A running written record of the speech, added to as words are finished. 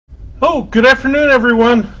Oh, good afternoon,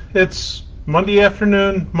 everyone. It's Monday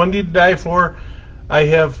afternoon, Monday to die for. I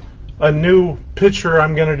have a new picture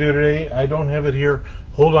I'm going to do today. I don't have it here.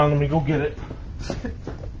 Hold on, let me go get it.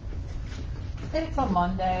 It's a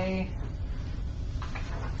Monday.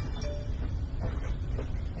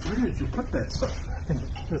 Where did you put that stuff? I think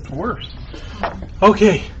it's worse.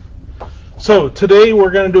 Okay, so today we're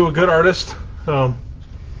going to do a good artist.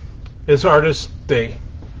 It's Artist Day.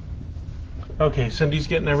 Okay, Cindy's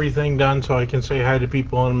getting everything done so I can say hi to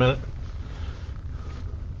people in a minute.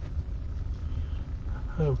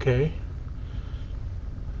 Okay.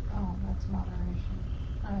 Oh, that's moderation.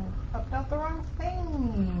 I popped out the wrong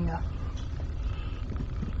thing.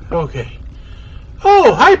 Okay.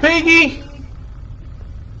 Oh, hi, Peggy.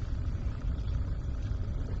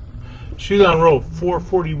 She's on row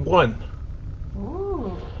 441.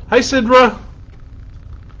 Ooh. Hi, Sidra.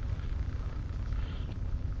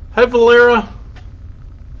 Hi, Valera.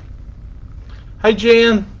 Hi,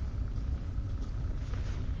 Jan.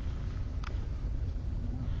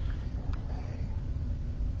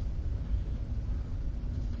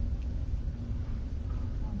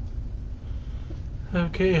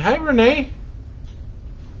 Okay, hi, Renee.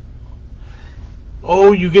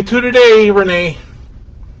 Oh, you get to today, Renee.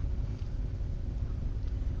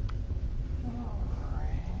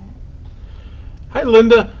 Hi,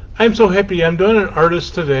 Linda. I'm so happy. I'm doing an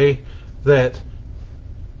artist today that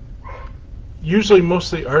usually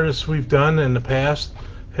most of the artists we've done in the past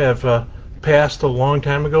have passed a long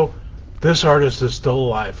time ago. This artist is still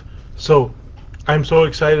alive. So I'm so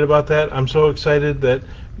excited about that. I'm so excited that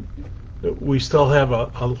we still have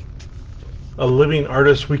a living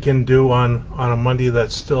artist we can do on a Monday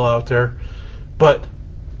that's still out there. But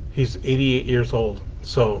he's 88 years old.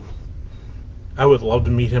 So I would love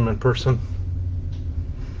to meet him in person.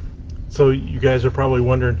 So you guys are probably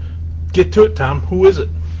wondering, get to it, Tom. Who is it?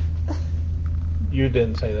 You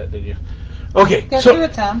didn't say that, did you? Okay. Get to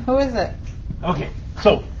it, Tom. Who is it? Okay.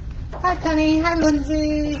 So. Hi, Penny. Hi,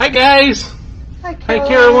 Lindsay. Hi, guys. Hi,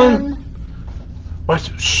 Carolyn. Hi,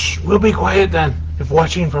 Carolyn. Shh. We'll be quiet then if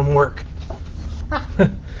watching from work.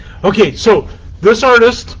 Okay. So this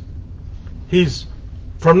artist, he's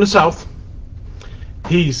from the South.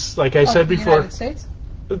 He's, like I said before. United States?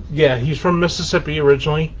 Yeah, he's from Mississippi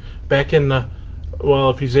originally. Back in the,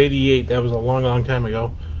 well, if he's 88, that was a long, long time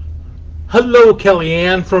ago. Hello,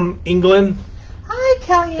 Kellyanne from England. Hi,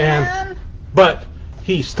 Kellyanne. But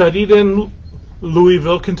he studied in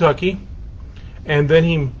Louisville, Kentucky, and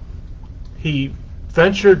then he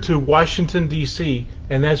ventured to Washington, D.C.,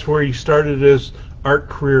 and that's where he started his art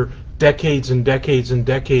career decades and decades and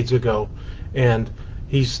decades ago. And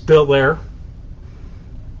he's still there.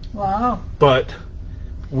 Wow. But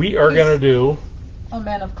we are going to do... A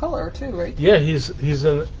man of color, too, right? Yeah, he's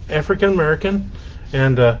an African American,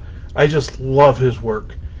 and I just love his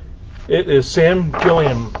work. It is Sam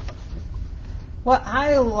Gilliam. What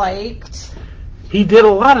I liked... He did a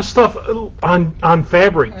lot of stuff on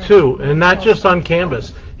fabric, too, and not just on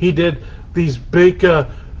canvas. He did these big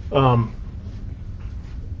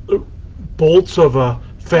bolts of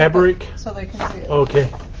fabric. So they can see it. Okay.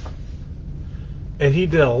 And he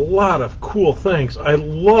did a lot of cool things. I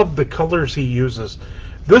love the colors he uses.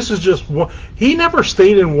 This is just one. He never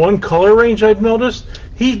stayed in one color range, I've noticed.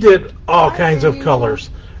 He did all kinds of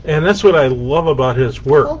colors. And that's what I love about his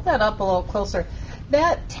work. Hold that up a little closer.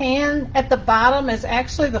 That tan at the bottom is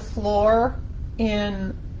actually the floor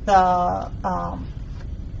in the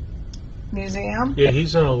museum. Yeah,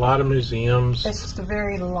 he's in a lot of museums. It's just a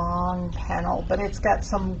very long panel, but it's got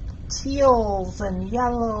some teals and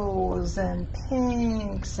yellows and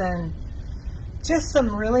pinks and just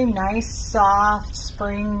some really nice soft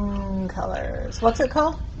spring colors. What's it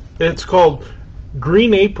called? It's called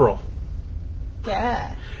Green April.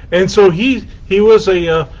 Yeah. And so he was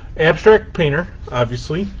a abstract painter,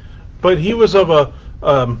 obviously, but he was of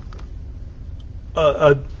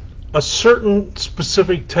a certain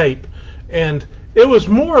specific type, and it was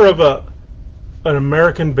more of an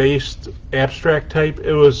American-based abstract type.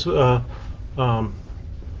 It was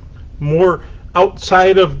more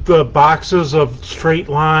outside of the boxes of straight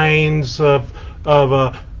lines of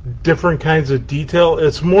different kinds of detail.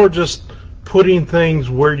 It's more just putting things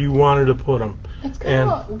where you wanted to put them. It's kind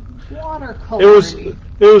of watercolor. It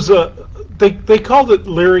was they called it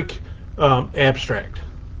lyric abstract.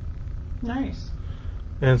 Nice.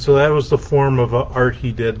 And so that was the form of art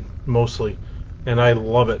he did mostly. And I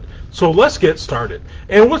love it. So let's get started.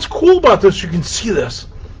 And what's cool about this, you can see this.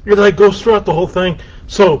 It like goes throughout the whole thing.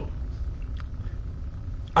 So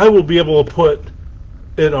I will be able to put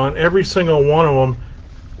it on every single one of them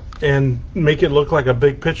and make it look like a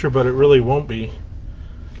big picture, but it really won't be.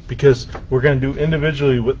 because we're going to do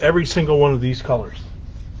individually with every single one of these colors.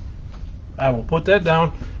 I will put that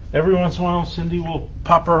down. Every once in a while, Cindy will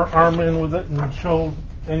pop her arm in with it and show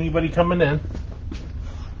anybody coming in.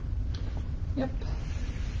 Yep.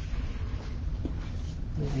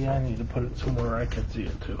 Maybe I need to put it somewhere I can see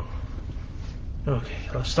it too. Okay,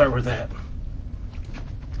 let's start with that.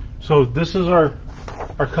 So this is our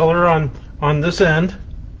color on this end.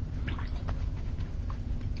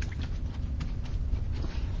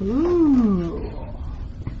 Ooh,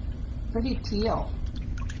 pretty teal.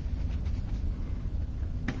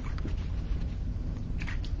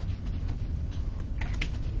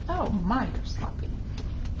 Oh my, you're sloppy.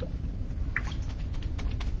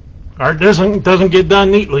 Art doesn't get done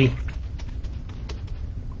neatly.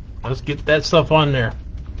 Let's get that stuff on there.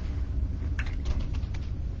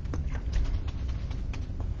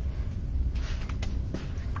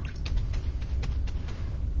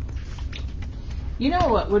 You know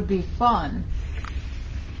what would be fun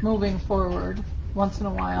moving forward once in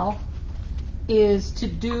a while is to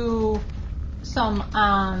do some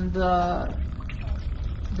on the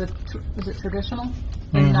is it traditional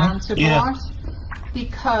and non-superwash?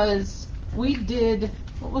 Because we did,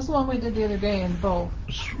 what was the one we did the other day in both?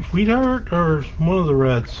 Sweetheart or one of the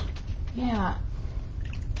reds? Yeah.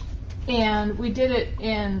 And we did it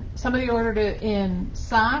in, somebody ordered it in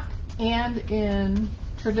sock and in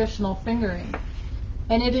traditional fingering.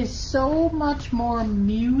 And it is so much more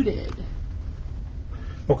muted.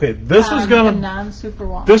 Okay, this is gonna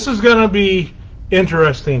non-superwash. This is gonna be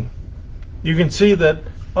interesting. You can see that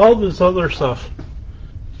all this other stuff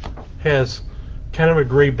has kind of a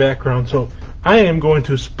gray background, so I am going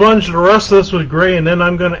to sponge the rest of this with gray, and then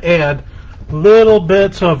I'm going to add little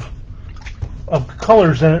bits of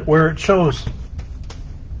colors in it where it shows.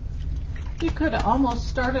 You could have almost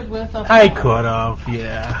started with a... I could have,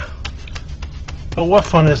 yeah. But what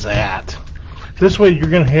fun is that? This way you're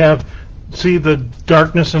going to have, see the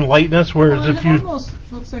darkness and lightness, whereas well, if you... It almost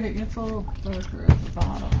looks like it gets a little darker at the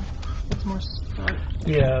bottom. It's more stark.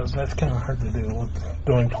 Yeah, that's kind of hard to do with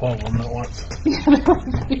doing 12 of them at once.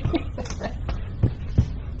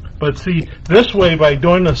 But see, this way, by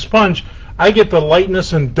doing the sponge, I get the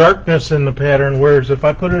lightness and darkness in the pattern, whereas if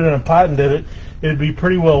I put it in a pot and did it, it'd be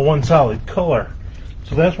pretty well one solid color.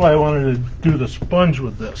 So that's why I wanted to do the sponge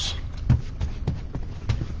with this.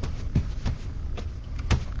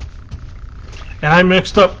 And I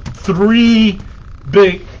mixed up 3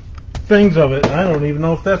 big things of it. I don't even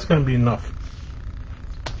know if that's going to be enough.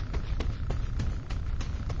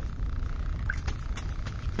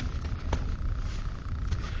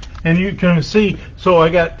 And you can see, so I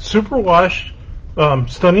got superwash,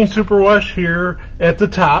 stunning superwash here at the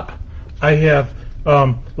top. I have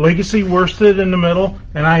legacy worsted in the middle,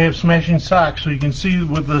 and I have smashing socks. So you can see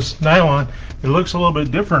with this nylon, it looks a little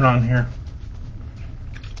bit different on here.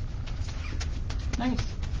 Nice.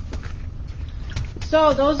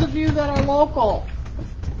 So those of you that are local,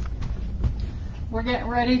 we're getting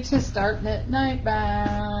ready to start Knit Night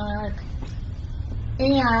back.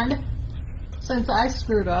 And since I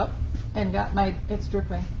screwed up and got my, it's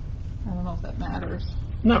dripping. I don't know if that matters.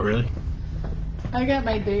 Not really. I got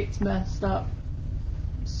my dates messed up.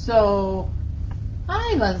 So,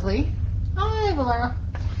 hi Leslie. Hi Valera.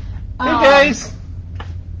 Hey guys.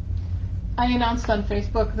 I announced on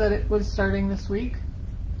Facebook that it was starting this week.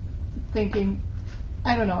 Thinking,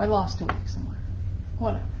 I don't know, I lost 2 weeks somewhere.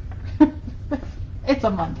 Whatever. It's a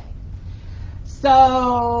Monday.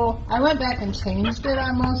 So I went back and changed it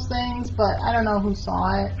on most things, but I don't know who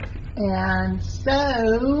saw it. And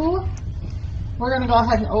so we're going to go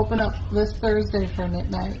ahead and open up this Thursday for Knit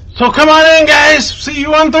Night. So come on in, guys. See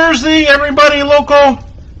you on Thursday, everybody local.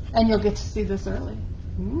 And you'll get to see this early.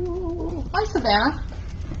 Ooh. Hi, Savannah.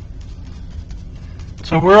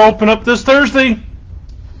 So we're open up this Thursday.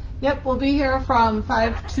 Yep, we'll be here from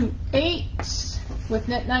 5 to 8 with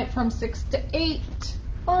Knit Night from 6 to 8.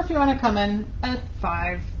 Or if you want to come in at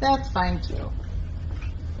 5, that's fine too.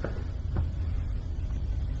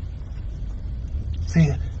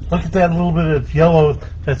 See, look at that little bit of yellow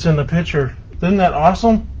that's in the picture. Isn't that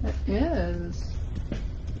awesome? It is.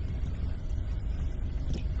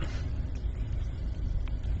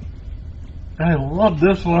 I love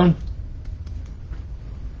this one.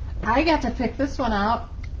 I got to pick this one out.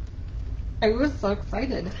 I was so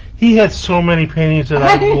excited. He had so many paintings that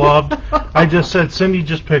I loved. I just said, Cindy,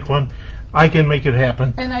 just pick one. I can make it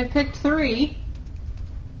happen. And I picked 3,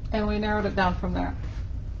 and we narrowed it down from there.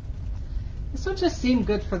 This would just seem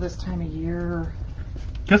good for this time of year.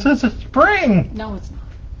 Because it's a spring. No, it's not.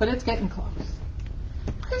 But it's getting close.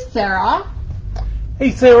 Hi, Sarah. Hey,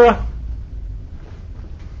 Sarah.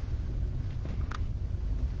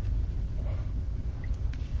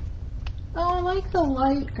 like the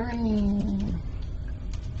light green.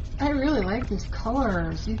 I really like these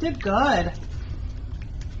colors. You did good.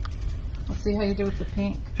 Let's see how you do with the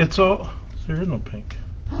pink. It's all. There is no pink.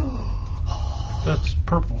 That's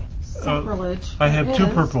purple. Sacrilege. I have two It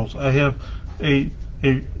is. purples. I have a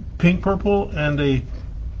pink purple and a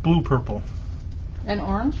blue purple. And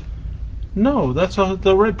orange? No, that's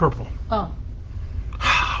the red purple. Oh.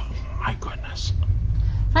 Oh my goodness.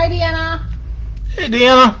 Hi, Deanna. Hey,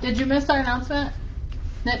 Deanna. Did you miss our announcement?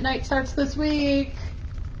 Knit Night starts this week.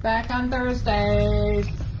 Back on Thursdays.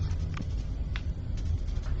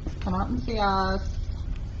 Come out and see us.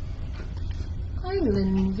 Hi,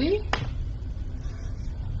 Lindsay.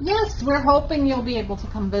 Yes, we're hoping you'll be able to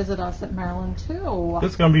come visit us at Maryland, too.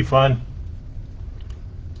 It's gonna be fun.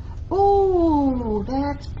 Ooh,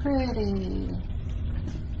 that's pretty.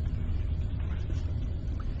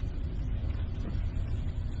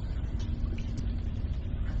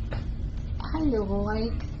 I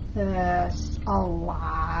like this a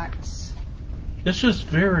lot. It's just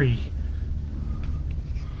very,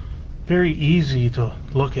 very easy to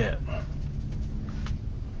look at.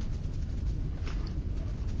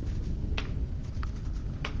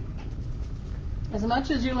 As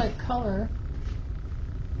much as you like color,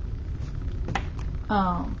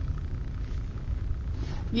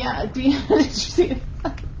 yeah, did you see it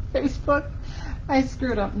on Facebook? I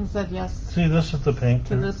screwed up and said yes See, this is the pink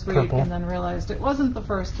to and this week purple. and then realized it wasn't the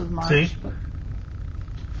 1st of March, See? but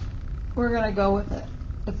we're going to go with it.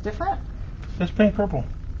 It's different? It's pink purple.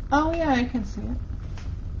 Oh, yeah, I can see it.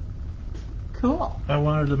 Cool. I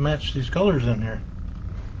wanted to match these colors in here.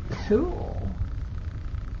 Cool.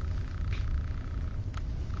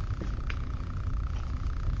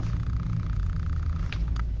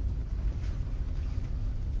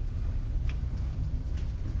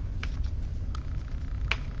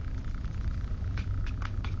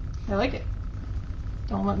 I like it.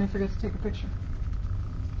 Don't let me forget to take a picture.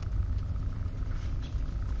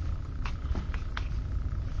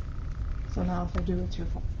 So now if I do, it's your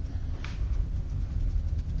fault.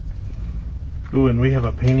 Ooh, and we have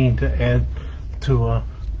a painting to add to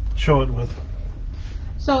show it with.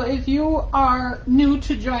 So if you are new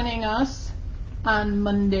to joining us on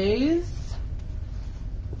Mondays,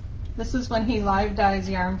 this is when he live dyes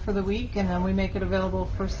yarn for the week, and then we make it available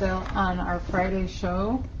for sale on our Friday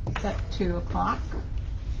show at 2 o'clock.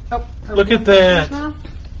 Oh, are we Look doing at that. pictures now?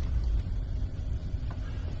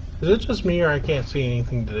 Is it just me or I can't see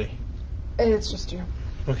anything today? It's just you.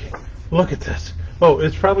 Okay, look at this. Oh,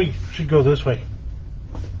 it's probably should go this way.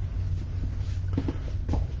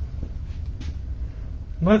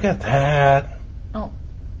 Look at that. Oh,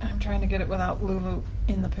 I'm trying to get it without Lulu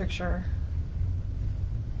in the picture.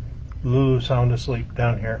 Lulu sound asleep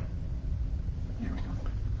down here. There we go.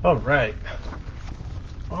 All right.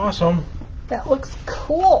 Awesome. That looks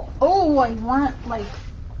cool. Oh, I want like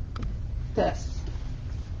this.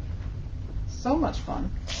 So much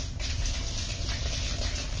fun.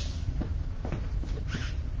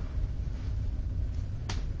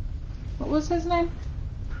 What was his name?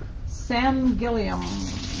 Sam Gilliam.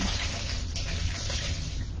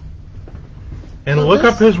 And So look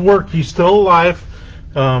this- up his work. He's still alive.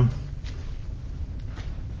 Green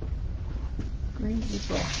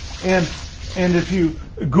Eagle. And if you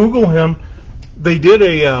Google him, they did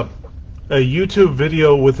a YouTube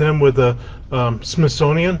video with him with the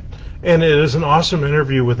Smithsonian, and it is an awesome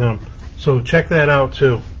interview with him. So check that out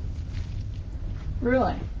too.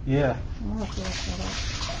 Really? Yeah. I'll have to look that up.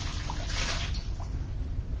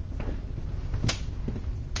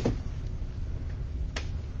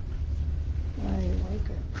 I like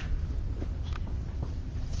it.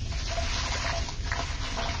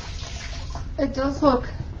 It does look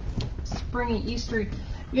springy, Eastery.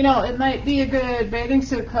 You know, it might be a good bathing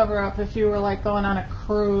suit cover up if you were like going on a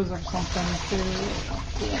cruise or something too.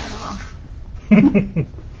 Deanna.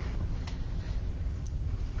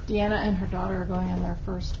 Deanna and her daughter are going on their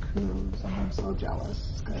first cruise, and I'm so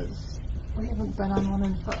jealous because we haven't been on one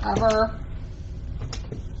in forever.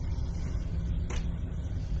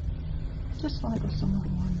 Just want to go somewhere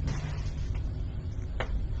warm.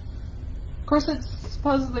 Of course, it's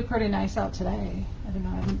supposedly pretty nice out today. I don't know.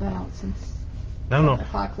 I haven't been out since No, 7 no.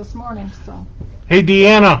 o'clock this morning, so. Hey,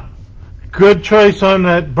 Deanna, good choice on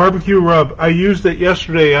that barbecue rub. I used it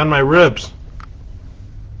yesterday on my ribs.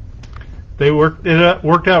 It worked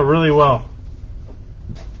out really well.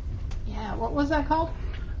 Yeah, what was that called?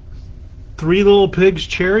 Three Little Pigs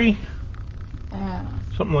Cherry, Yeah.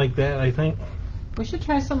 something like that, I think. We should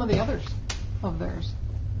try some of the others of theirs.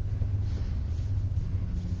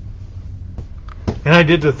 And I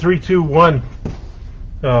did the 3-2-1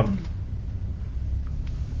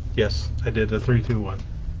 Yes, I did the 3-2-1.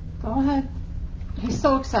 Go ahead. He's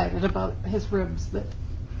so excited about his ribs that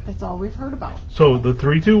that's all we've heard about. So the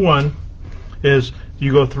 3-2-1 is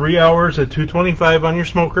you go 3 hours at 225 on your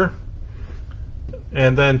smoker,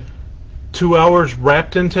 and then 2 hours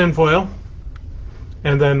wrapped in tinfoil,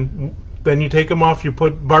 and then you take them off. You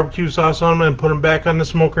put barbecue sauce on them and put them back on the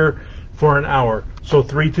smoker for an hour. So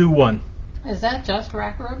 3-2-1. Is that just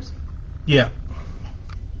rack ribs? Yeah.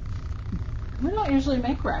 We don't usually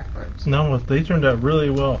make rack ribs. No, they turned out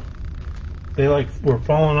really well. They were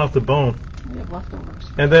falling off the bone. We have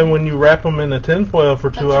leftovers. And then when you wrap them in the tinfoil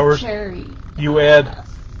for 2 hours, cherry. you add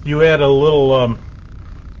a little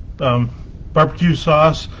barbecue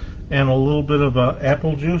sauce and a little bit of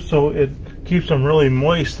apple juice, so it keeps them really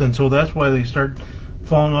moist, and so that's why they start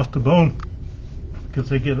falling off the bone, because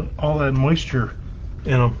they get all that moisture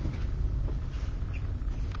in them.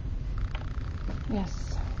 Yes.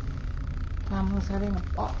 Tom was having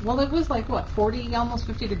well, it was like what, 40, almost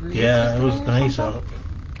 50 degrees. Yeah, it was yesterday or nice something? out.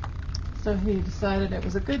 So he decided it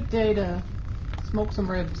was a good day to smoke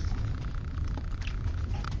some ribs.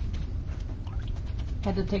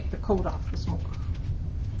 Had to take the coat off the smoker.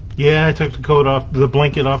 Yeah, I took the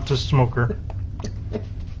blanket off the smoker.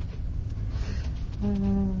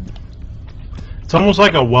 It's almost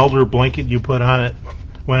like a welder blanket you put on it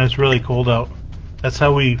when it's really cold out. That's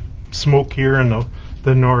how we smoke here in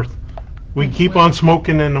the north. We keep on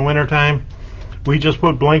smoking in the wintertime. We just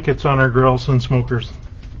put blankets on our grills and smokers.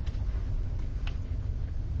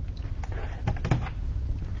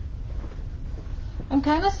 I'm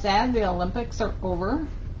kind of sad the Olympics are over.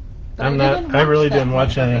 But I really didn't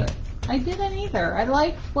watch any. I didn't either. I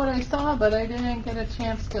liked what I saw, but I didn't get a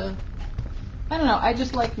chance to. I don't know. I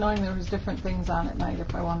just like knowing there was different things on at night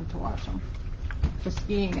if I wanted to watch them. The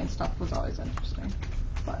skiing and stuff was always interesting,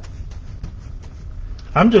 but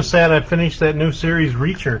I'm just sad I finished that new series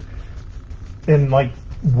Reacher in like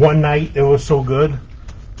one night. It was so good.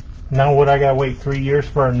 Now what, I gotta wait 3 years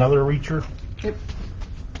for another Reacher? Yep.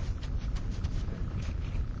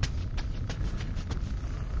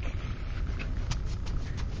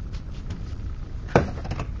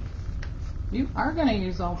 You are going to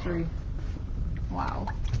use all three. Wow.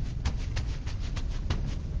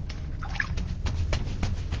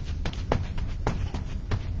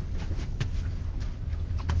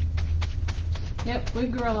 Yep, we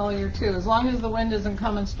grill all year too, as long as the wind isn't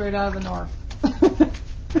coming straight out of the north.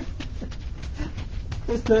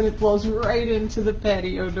 Because then it blows right into the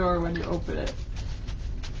patio door when you open it.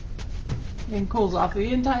 And cools off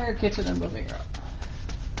the entire kitchen and living room.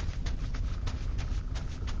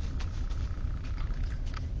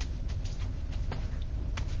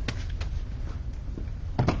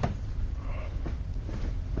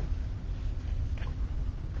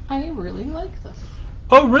 I really like this.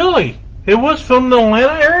 Oh, really? It was filmed in the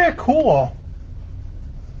Atlanta area? Cool.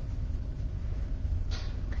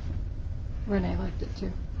 Renee liked it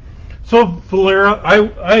too. So, Valera,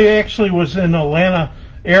 I actually was in the Atlanta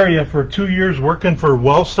area for 2 years working for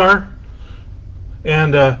Wellstar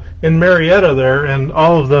and in Marietta there, and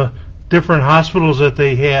all of the different hospitals that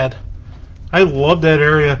they had. I loved that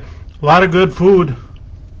area. A lot of good food.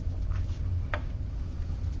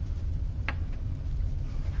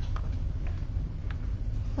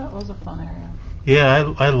 That was a fun area.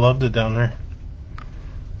 Yeah, I loved it down there.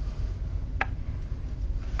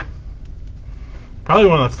 Probably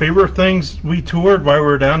one of the favorite things we toured while we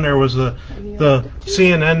were down there was the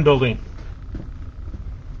CNN building.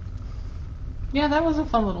 Yeah, that was a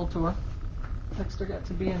fun little tour. Dexter got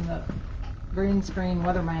to be in the green screen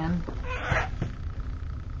weatherman.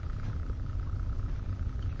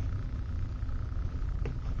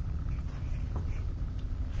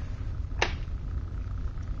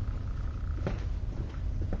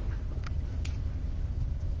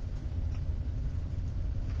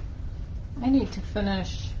 I need to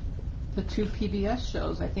finish the 2 PBS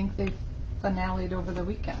shows. I think they finale'd over the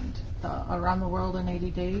weekend. Around the World in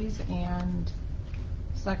 80 Days and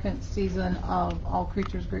second season of All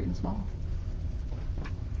Creatures Great and Small.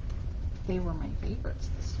 They were my favorites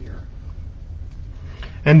this year.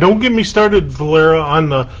 And don't get me started, Valera, on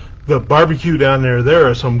the barbecue down there. There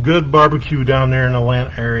is some good barbecue down there in the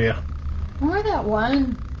Atlanta area. Remember that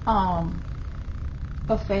one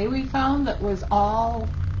buffet we found that was all...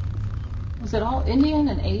 Was it all Indian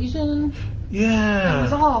and Asian? Yeah. It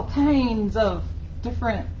was all kinds of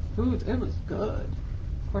different foods. It was good.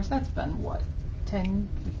 Of course, that's been, what, 10,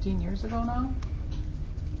 15 years ago now?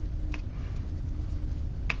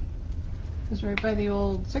 It was right by the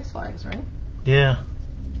old Six Flags, right? Yeah.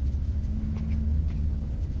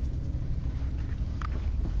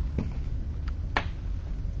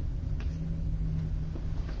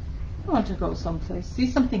 I want to go someplace, see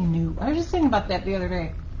something new. I was just thinking about that the other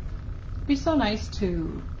day. It'd be so nice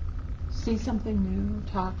to see something new,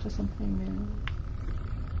 talk to something new.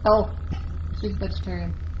 Oh, she's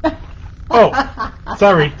vegetarian. Oh,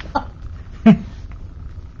 sorry.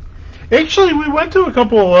 Actually, we went to a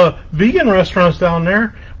couple vegan restaurants down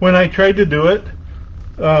there when I tried to do it.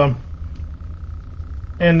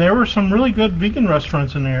 And there were some really good vegan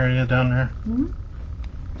restaurants in the area down there. Mm-hmm.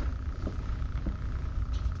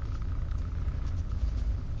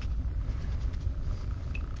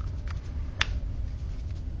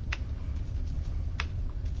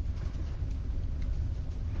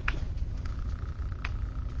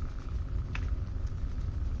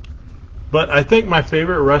 But I think my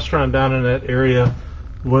favorite restaurant down in that area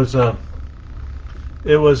was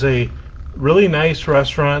it was a really nice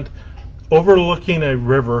restaurant overlooking a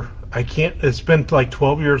river. It's been like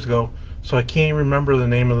 12 years ago, so I can't remember the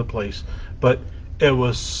name of the place. But it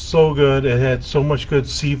was so good. It had so much good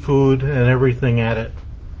seafood and everything at it.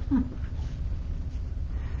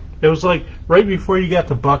 It was like right before you got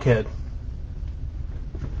to Buckhead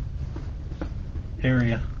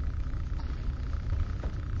area.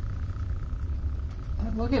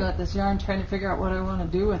 I'm looking at this yarn trying to figure out what I want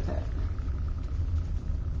to do with it.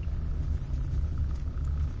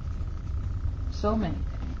 So many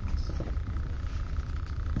things.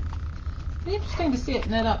 It'd be interesting to see it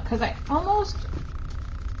knit up because I almost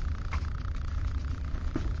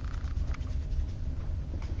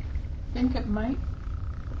think it might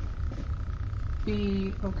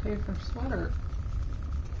be okay for sweater.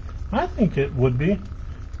 I think it would be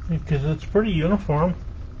because it's pretty uniform.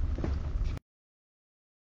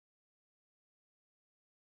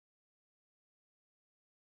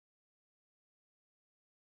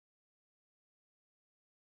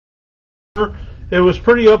 It was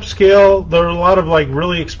pretty upscale. There were a lot of like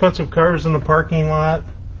really expensive cars in the parking lot,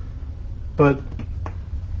 but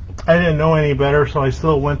I didn't know any better, so I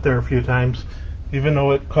still went there a few times, even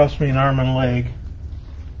though it cost me an arm and a leg.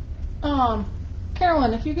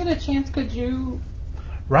 Carolyn, if you get a chance, could you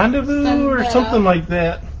Rendezvous or something like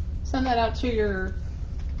that? Send that out to your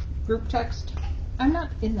group text. I'm not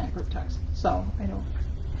in that group text, so I don't.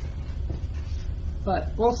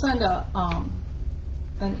 But we'll send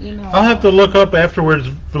an email. I'll have to look up afterwards,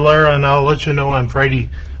 Valera, and I'll let you know on Friday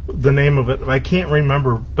the name of it. I can't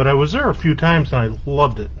remember, but I was there a few times and I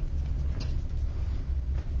loved it.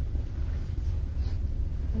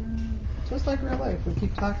 Just like real life, we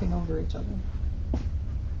keep talking over each other.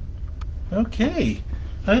 Okay.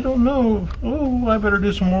 I don't know. Oh, I better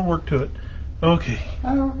do some more work to it. Okay.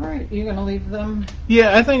 All right. You're going to leave them?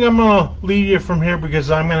 Yeah, I think I'm going to leave you from here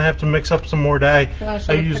because I'm going to have to mix up some more dye.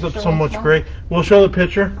 I used up so much gray. We'll show the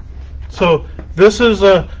picture. So this is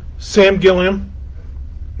Sam Gilliam,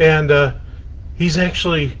 and he's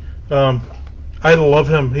actually, I love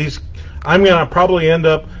him. I'm going to probably end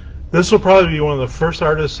up, this will probably be one of the first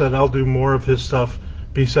artists that I'll do more of his stuff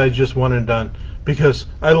besides just one and done because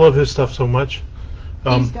I love his stuff so much.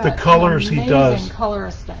 The colors he does. Color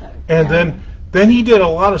aesthetic. And then he did a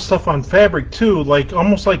lot of stuff on fabric too, like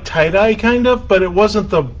almost like tie-dye kind of, but it wasn't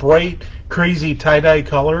the bright, crazy tie-dye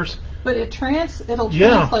colors. But it'll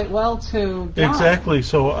translate well to yarn. Exactly.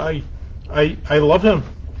 So I love him.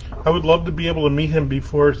 I would love to be able to meet him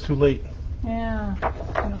before it's too late. Yeah.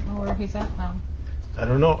 I don't know where he's at now. I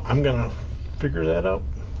don't know. I'm gonna figure that out.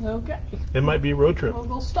 Okay. It might be a road trip. We'll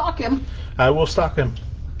go stalk him. I will stalk him.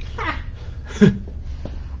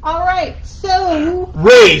 All right. So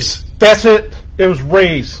Rays. That's it. It was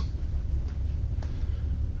Rays.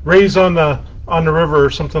 Rays on the river or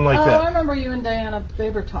something like that. I remember you and Diana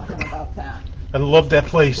Baber talking about that. I love that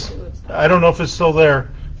place. I don't know if it's still there,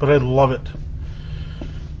 but I love it.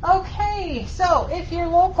 Okay, so if you're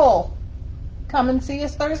local, come and see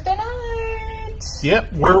us Thursday night.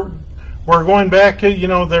 Yep, we're going back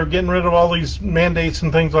to, they're getting rid of all these mandates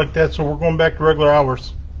and things like that, so we're going back to regular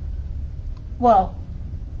hours. Well,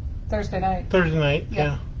 Thursday night. Thursday night,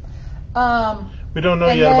 yeah. We don't know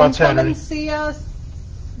and yet then about Saturday. Come and see us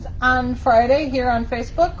on Friday here on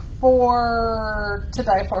Facebook for To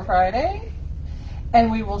Die For Friday.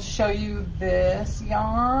 And we will show you this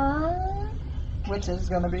yarn, which is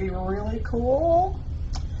going to be really cool.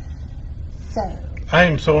 So I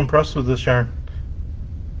am so impressed with this yarn.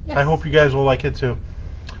 yes. I hope you guys will like it too.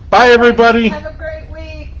 Bye, everybody. Have a